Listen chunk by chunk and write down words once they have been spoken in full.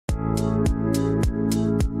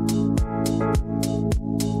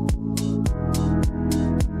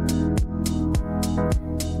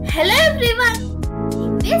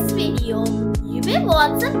video, you may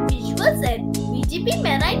watch some visuals at VGP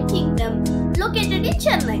Marine Kingdom located in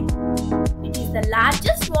Chennai. It is the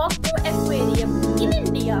largest walk-through aquarium in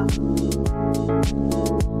India.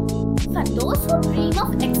 For those who dream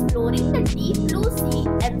of exploring the deep blue sea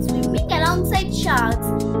and swimming alongside sharks,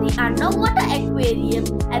 the underwater aquarium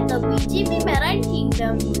at the VGP Marine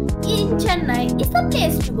Kingdom in Chennai is the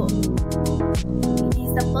place to go. It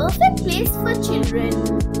is the perfect place for children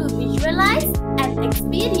to visualize and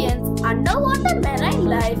experience underwater marine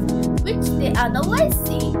life which they otherwise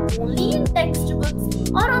see only in textbooks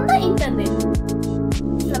or on the internet.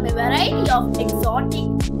 From a variety of exotic,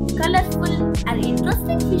 colorful and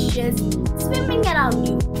interesting fishes swimming around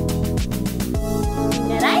you. The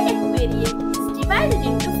marine aquarium is divided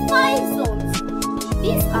into 5 zones.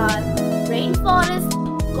 These are rainforest,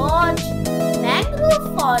 gorge, mangrove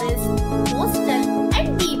forest, coastal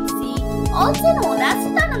and deep sea, also known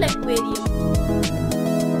as tunnel aquarium.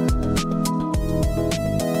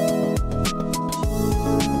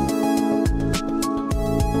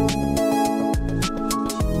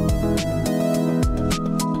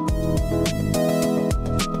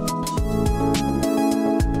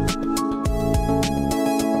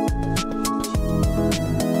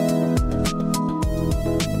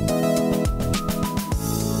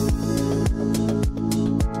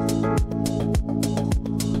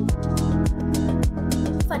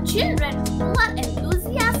 For children who are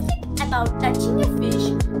enthusiastic about touching a fish,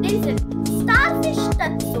 there is a starfish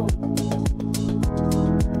touch zone.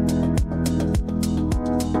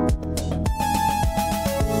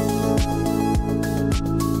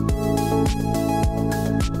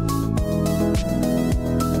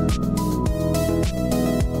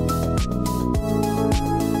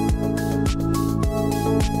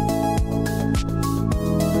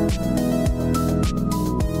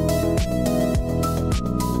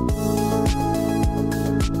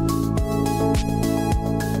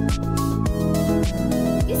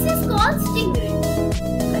 Stingray.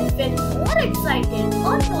 I felt more excited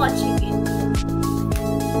on watching it.